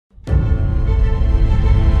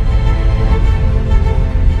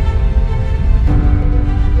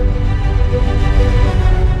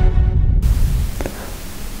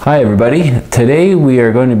Hi everybody, today we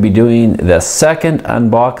are going to be doing the second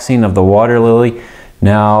unboxing of the WaterLily.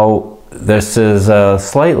 Now this is a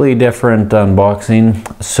slightly different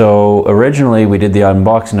unboxing. So originally we did the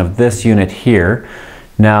unboxing of this unit here.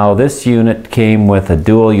 Now this unit came with a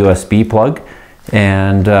dual USB plug,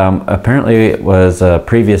 and apparently it was a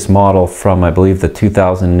previous model from, I believe, the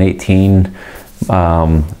 2018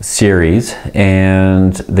 series,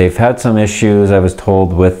 and they've had some issues, I was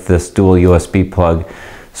told, with this dual USB plug.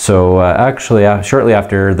 So actually shortly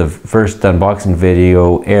after the first unboxing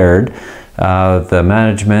video aired, the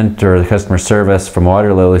management or the customer service from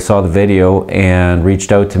WaterLily saw the video and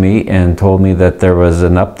reached out to me and told me that there was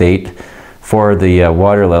an update for the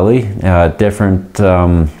WaterLily, different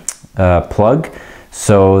plug.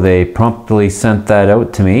 So they promptly sent that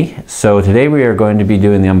out to me. So today we are going to be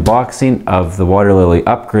doing the unboxing of the WaterLily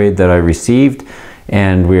upgrade that I received,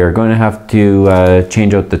 and we are going to have to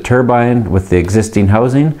change out the turbine with the existing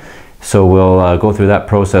housing. So we'll go through that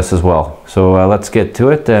process as well. So let's get to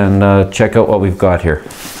it and check out what we've got here.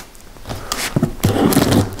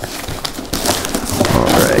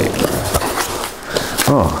 Alright.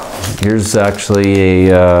 Oh, here's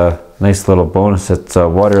actually a nice little bonus. It's a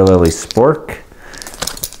WaterLily spork.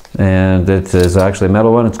 And it is actually a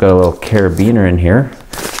metal one. It's got a little carabiner in here.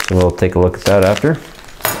 So we'll take a look at that after.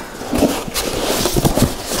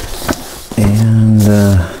 And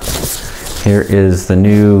here is the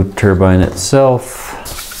new turbine itself.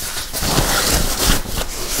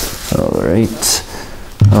 All right.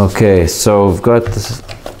 Okay, so we've got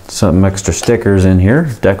some extra stickers in here,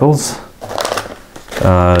 decals.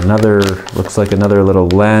 Looks like another little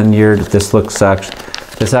lanyard. This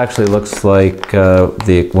actually looks like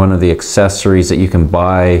one of the accessories that you can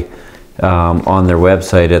buy on their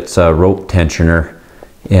website. It's a rope tensioner.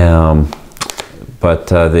 But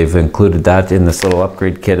they've included that in this little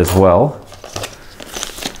upgrade kit as well.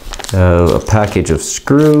 A package of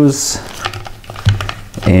screws,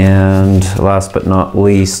 and last but not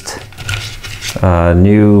least, a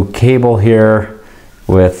new cable here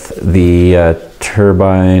with the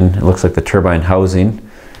turbine. It looks like the turbine housing.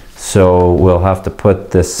 So we'll have to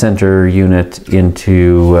put the center unit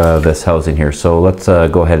into this housing here. So let's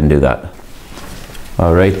go ahead and do that.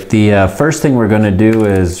 All right, the first thing we're going to do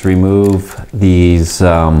is remove these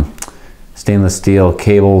stainless steel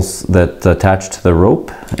cables that attach to the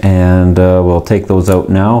rope, and we'll take those out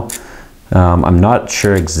now. I'm not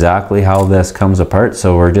sure exactly how this comes apart,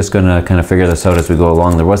 so we're just going to kind of figure this out as we go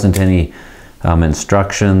along. There wasn't any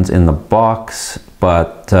instructions in the box,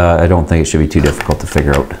 but I don't think it should be too difficult to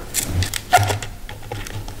figure out.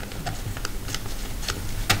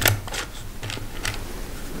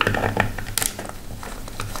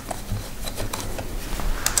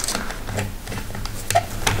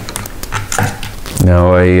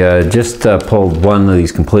 Now I just pulled one of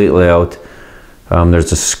these completely out.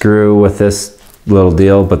 There's a screw with this little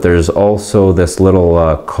deal, but there's also this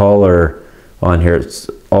little collar on here. It's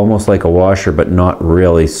almost like a washer, but not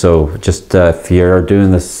really. So just if you're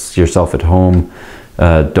doing this yourself at home,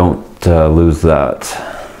 don't lose that.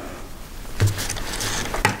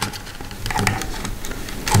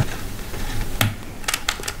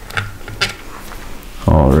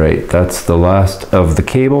 All right, that's the last of the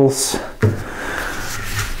cables.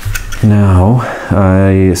 Now, I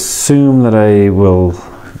assume that I will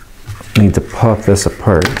need to pop this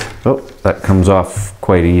apart. Oh, that comes off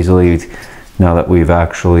quite easily now that we've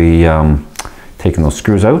actually taken those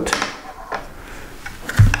screws out.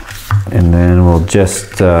 And then we'll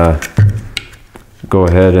just go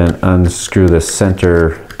ahead and unscrew the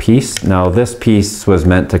center piece. Now this piece was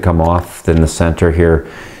meant to come off in the center here.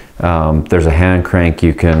 There's a hand crank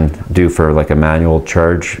you can do for like a manual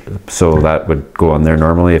charge, so that would go on there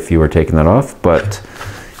normally if you were taking that off, but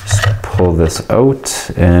just pull this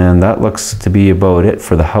out, and that looks to be about it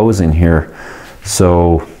for the housing here.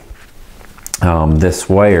 So this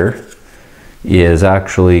wire is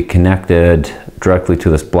actually connected directly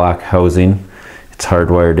to this black housing. It's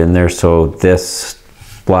hardwired in there, so this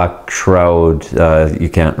black shroud, you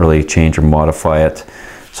can't really change or modify it.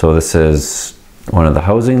 So this is one of the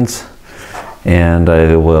housings, and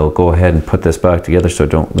I will go ahead and put this back together so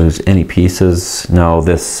don't lose any pieces. Now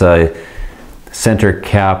this center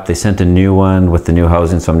cap, they sent a new one with the new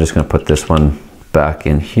housing, so I'm just going to put this one back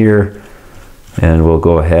in here, and we'll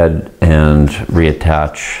go ahead and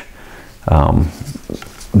reattach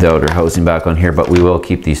the outer housing back on here, but we will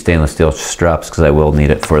keep these stainless steel straps because I will need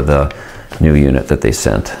it for the new unit that they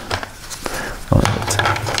sent.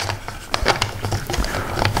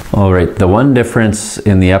 All right, the one difference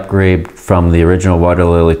in the upgrade from the original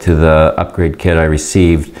WaterLily to the upgrade kit I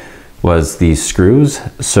received was these screws.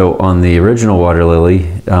 So on the original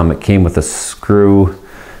WaterLily, it came with a screw.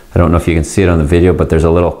 I don't know if you can see it on the video, but there's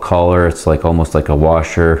a little collar. It's like almost like a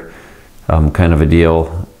washer kind of a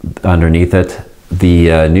deal underneath it.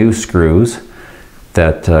 The new screws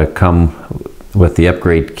that come with the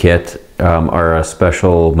upgrade kit are a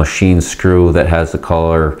special machine screw that has the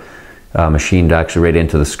collar machined actually right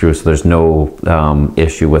into the screw, so there's no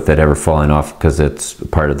issue with it ever falling off because it's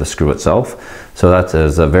part of the screw itself. So that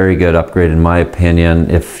is a very good upgrade in my opinion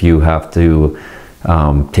if you have to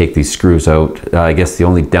take these screws out. I guess the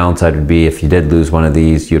only downside would be if you did lose one of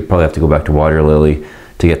these, you'd probably have to go back to WaterLily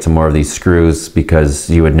to get some more of these screws because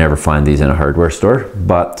you would never find these in a hardware store.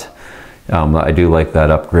 But I do like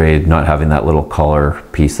that upgrade, not having that little collar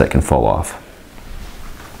piece that can fall off.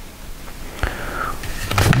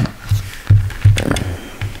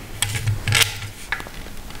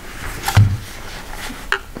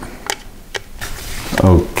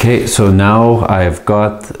 Okay, so now I've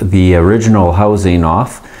got the original housing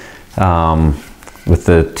off with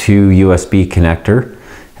the 2 USB connector.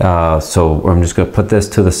 So I'm just going to put this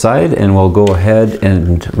to the side and we'll go ahead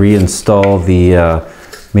and reinstall the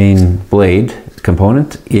main blade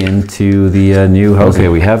component into the new housing. Okay,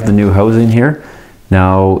 we have the new housing here.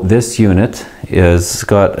 Now this unit is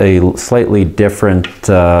got a slightly different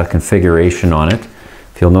configuration on it.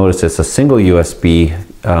 If you'll notice, it's a single USB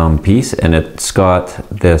piece, and it's got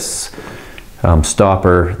this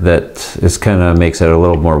stopper that is kind of makes it a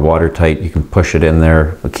little more watertight. You can push it in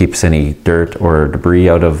there. It keeps any dirt or debris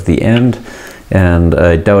out of the end, and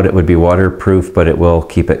I doubt it would be waterproof, but it will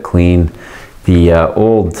keep it clean. The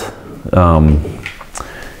old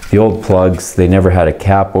plugs, they never had a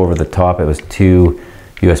cap over the top. It was 2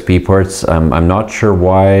 USB ports. I'm not sure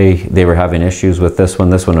why they were having issues with this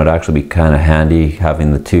one. This one would actually be kind of handy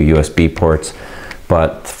having the 2 USB ports,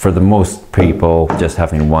 but for the most people, just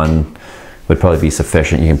having one would probably be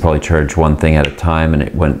sufficient. You can probably charge one thing at a time and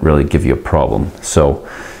it wouldn't really give you a problem. So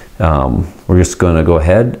we're just going to go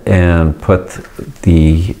ahead and put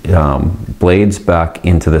the blades back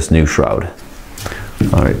into this new shroud.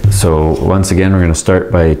 All right, so once again, we're going to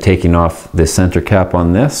start by taking off the center cap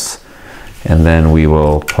on this, and then we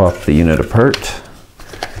will pop the unit apart.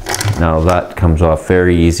 Now that comes off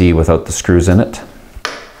very easy without the screws in it.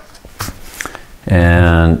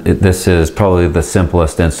 And this is probably the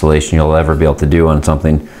simplest installation you'll ever be able to do on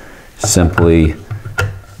something. Simply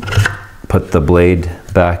put the blade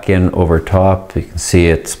back in over top. You can see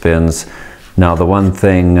it spins. Now the one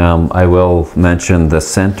thing I will mention, the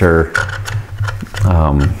center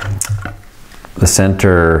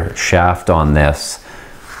shaft on this,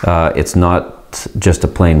 it's not just a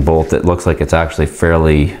plain bolt. It looks like it's actually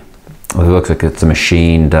it looks like it's a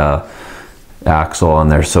machined axle on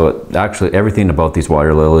there. So actually everything about these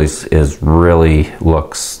WaterLilies is really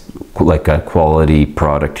looks like a quality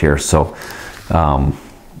product here. So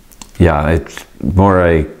yeah, the more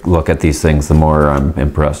I look at these things, the more I'm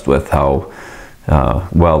impressed with how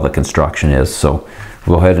well the construction is. So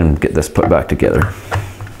we'll go ahead and get this put back together.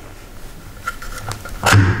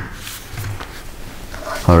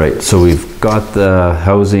 All right, so we've got the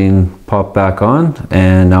housing popped back on,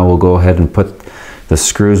 and now we'll go ahead and put the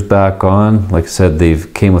screws back on. Like I said,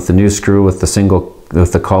 they've came with the new screw with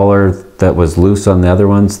the collar that was loose on the other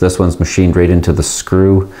ones. This one's machined right into the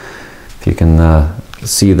screw, if you can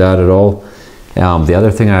see that at all. The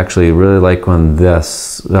other thing I actually really like on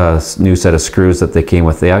this new set of screws that they came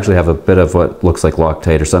with, they actually have a bit of what looks like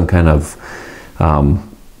Loctite or some kind of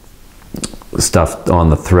stuff on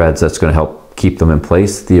the threads that's going to help keep them in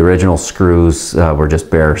place. The original screws were just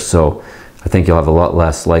bare, so I think you'll have a lot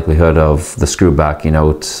less likelihood of the screw backing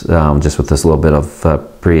out just with this little bit of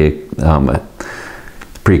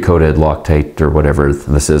pre-coated Loctite or whatever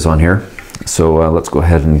this is on here. So let's go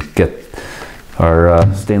ahead and get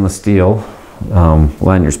our stainless steel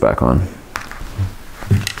lanyards back on.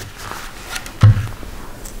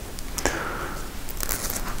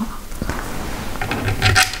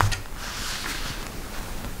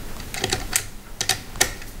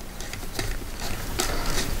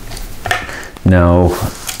 Now,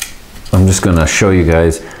 I'm just going to show you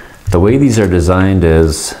guys, the way these are designed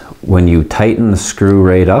is when you tighten the screw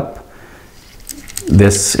right up,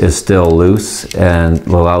 this is still loose and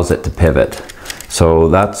allows it to pivot. So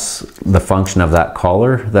that's the function of that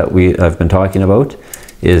collar that I've been talking about,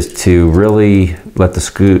 is to really let the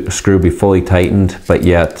screw be fully tightened, but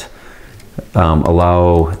yet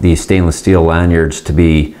allow the stainless steel lanyards to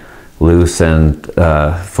be loose and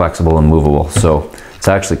flexible and movable. So it's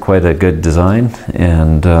actually quite a good design,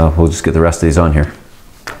 and we'll just get the rest of these on here.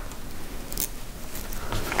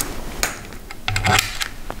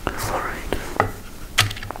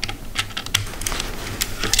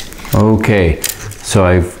 Okay, so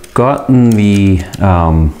I've gotten the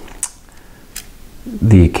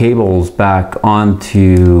cables back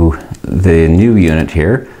onto the new unit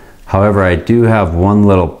here. However, I do have one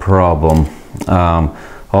little problem.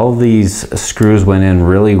 All these screws went in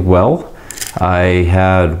really well. I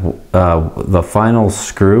had the final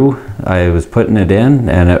screw, I was putting it in,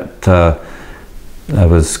 and it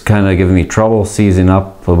was kind of giving me trouble seizing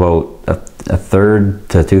up about a third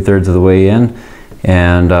to 2/3 of the way in,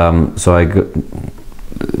 and so I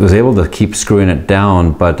was able to keep screwing it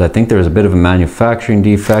down, but I think there was a bit of a manufacturing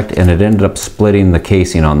defect and it ended up splitting the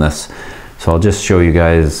casing on this. So I'll just show you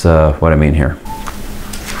guys what I mean here.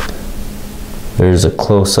 There's a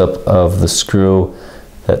close-up of the screw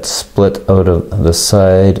that split out of the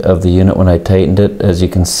side of the unit when I tightened it. As you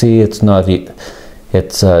can see, it's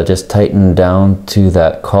just tightened down to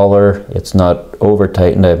that collar. It's not over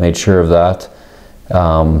tightened, I've made sure of that.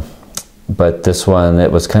 But this one, it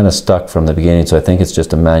was kind of stuck from the beginning, so I think it's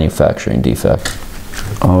just a manufacturing defect.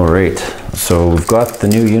 All right, so we've got the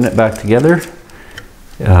new unit back together.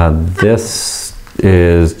 This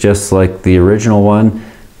is just like the original one.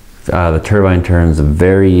 The turbine turns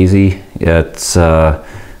very easy. It's a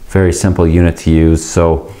very simple unit to use,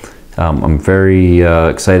 so I'm very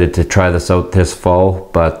excited to try this out this fall,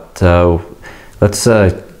 but let's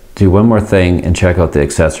do one more thing and check out the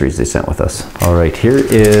accessories they sent with us. All right, here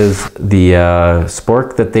is the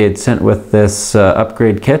spork that they had sent with this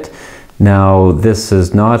upgrade kit. Now, this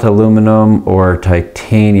is not aluminum or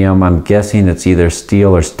titanium. I'm guessing it's either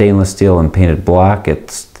steel or stainless steel and painted black.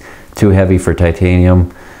 It's too heavy for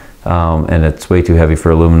titanium, and it's way too heavy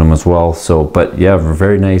for aluminum as well. So, but yeah,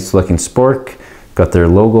 very nice looking spork. Got their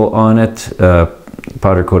logo on it,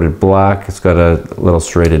 powder coated black. It's got a little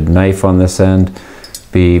serrated knife on this end.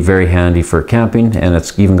 Be very handy for camping, and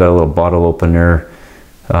it's even got a little bottle opener,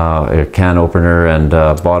 a can opener and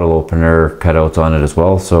bottle opener cutouts on it as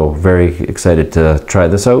well. So very excited to try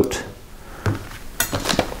this out.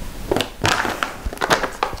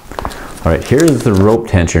 All right, here's the rope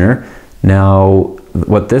tensioner. Now,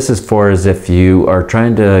 what this is for is if you are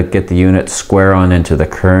trying to get the unit square on into the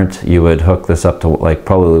current, you would hook this up to like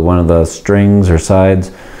probably one of the strings or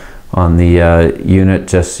sides on the unit,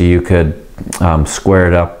 just so you could square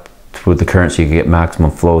it up with the current so you can get maximum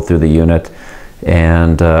flow through the unit.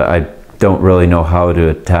 And I don't really know how to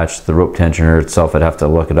attach the rope tensioner itself. I'd have to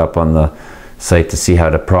look it up on the site to see how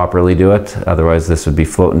to properly do it. Otherwise this would be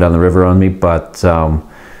floating down the river on me, but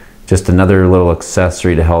just another little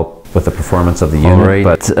accessory to help with the performance of the unit. Right.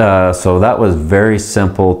 But so that was very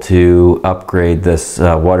simple to upgrade this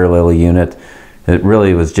WaterLily unit. It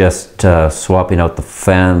really was just swapping out the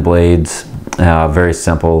fan blades. Very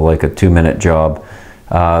simple, like a 2-minute job.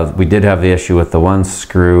 We did have the issue with the one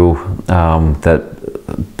screw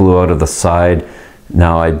that blew out of the side.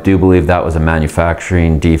 Now, I do believe that was a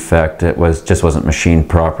manufacturing defect. It just wasn't machined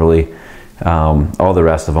properly. All the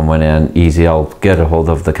rest of them went in easy. I'll get a hold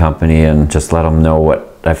of the company and just let them know what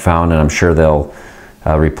I found, and I'm sure they'll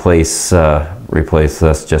replace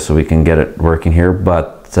this just so we can get it working here.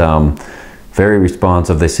 But very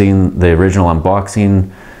responsive. They've seen the original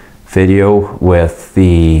unboxing video with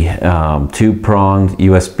the 2-pronged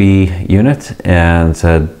USB unit and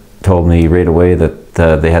told me right away that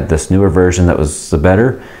they had this newer version that was the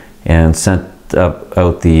better, and sent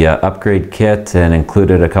out the upgrade kit and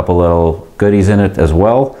included a couple little goodies in it as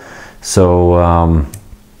well. So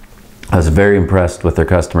I was very impressed with their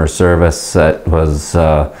customer service. It was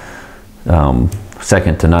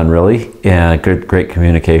second to none, really, and great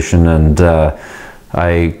communication, and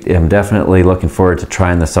I am definitely looking forward to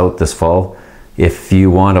trying this out this fall. If you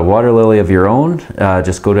want a WaterLily of your own,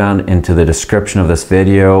 just go down into the description of this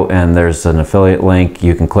video and there's an affiliate link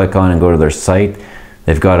you can click on and go to their site.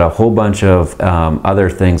 They've got a whole bunch of other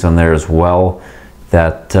things on there as well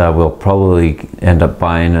that we'll probably end up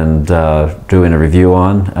buying and doing a review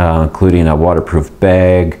on, including a waterproof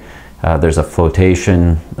bag. There's a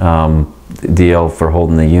flotation deal for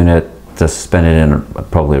holding the unit to suspend it in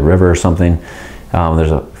probably a river or something.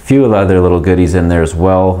 There's a few other little goodies in there as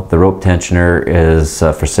well. The rope tensioner is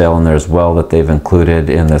for sale in there as well, that they've included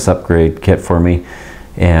in this upgrade kit for me.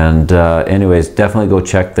 And anyways, definitely go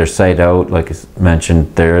check their site out. Like I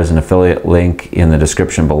mentioned, there is an affiliate link in the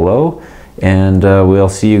description below, and we'll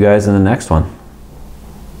see you guys in the next one.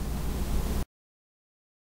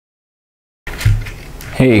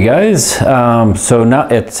 Hey guys, so now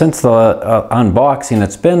since the unboxing,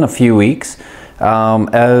 it's been a few weeks.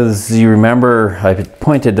 As you remember, I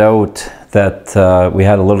pointed out that we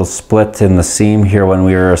had a little split in the seam here when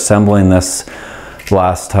we were assembling this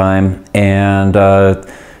last time, and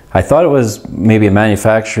I thought it was maybe a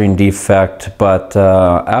manufacturing defect, but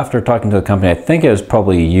after talking to the company, I think it was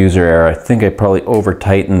probably a user error. I think I probably over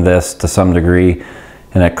tightened this to some degree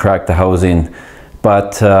and it cracked the housing.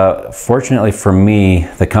 But fortunately for me,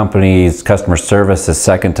 the company's customer service is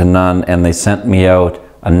second to none, and they sent me out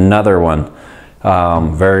another one.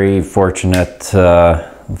 Very fortunate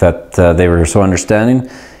that they were so understanding.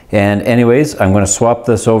 And anyways, I'm going to swap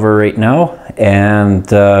this over right now, and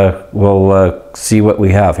we'll see what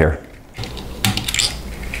we have here.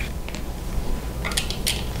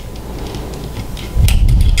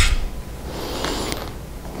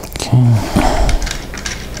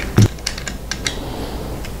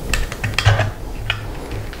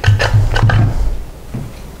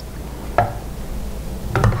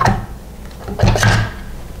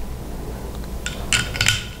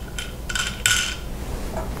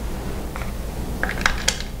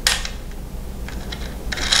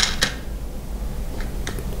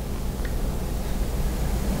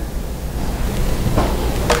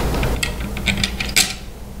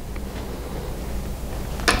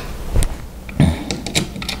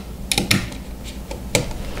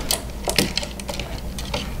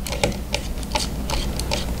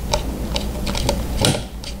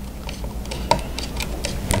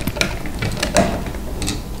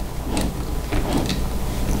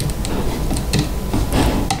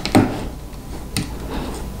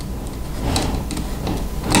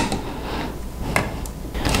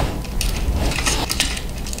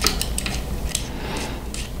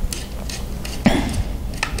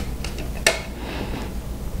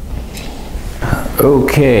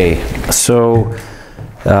 Okay, so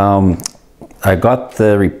I got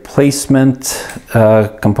the replacement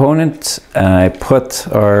component and I put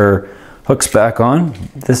our hooks back on.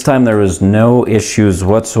 This time there was no issues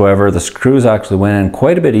whatsoever. The screws actually went in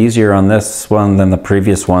quite a bit easier on this one than the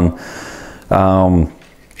previous one. The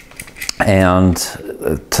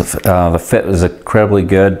fit was incredibly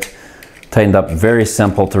good. Tightened up, very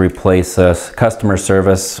simple to replace this. Customer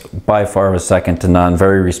service by far was second to none,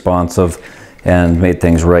 very responsive, and made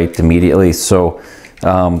things right immediately. So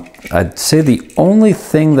I'd say the only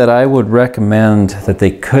thing that I would recommend that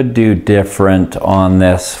they could do different on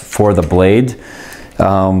this for the blade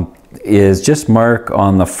is just mark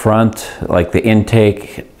on the front, like the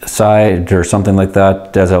intake side or something like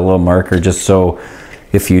that, as a little marker, just so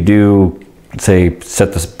if you do, say,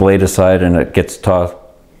 set this blade aside and it gets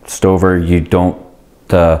tossed over, you don't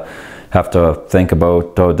have to think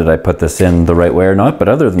about, oh, did I put this in the right way or not? But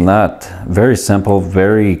other than that, very simple,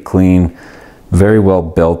 very clean, very well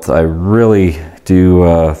built. I really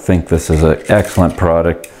do think this is an excellent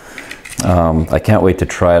product. I can't wait to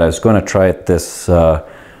try it. I was going to try it this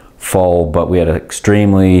fall, but we had an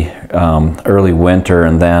extremely early winter,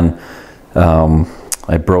 and then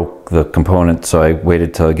I broke the component, so I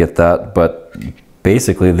waited till I get that. But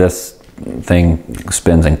basically this thing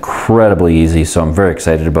spins incredibly easy, so I'm very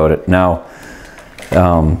excited about it. Now,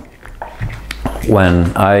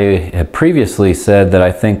 when I had previously said that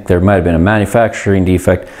I think there might have been a manufacturing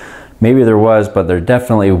defect, maybe there was, but there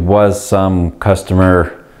definitely was some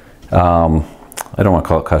customer, I don't want to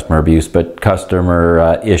call it customer abuse, but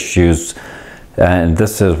customer issues. And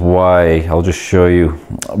this is why, I'll just show you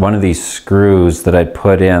one of these screws that I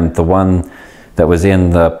put in, the one that was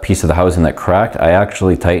in the piece of the housing that cracked. I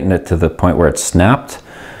actually tightened it to the point where it snapped.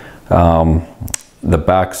 The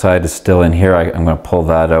back side is still in here. I'm going to pull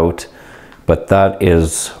that out, but that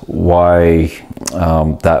is why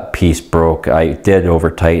that piece broke. I did over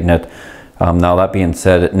tighten it. Now that being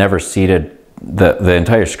said, it never seated, the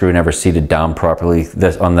entire screw never seated down properly.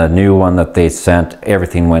 This, on the new one that they sent,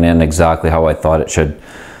 everything went in exactly how I thought it should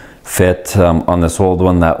fit. On this old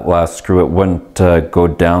one, that last screw, it wouldn't go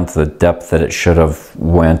down to the depth that it should have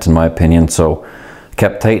went, in my opinion. So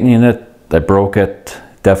kept tightening it. I broke it.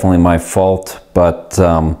 Definitely my fault, but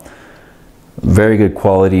very good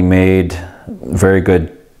quality made, very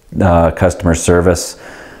good customer service,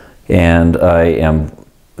 and I am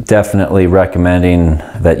definitely recommending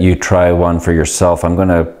that you try one for yourself. I'm going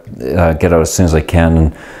to get out as soon as I can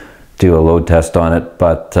and do a load test on it,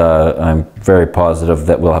 but I'm very positive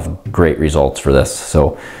that we'll have great results for this.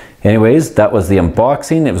 So anyways, that was the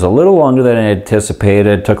unboxing. It was a little longer than I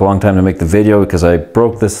anticipated. It took a long time to make the video because I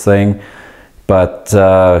broke this thing, but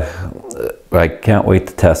I can't wait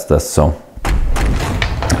to test this. So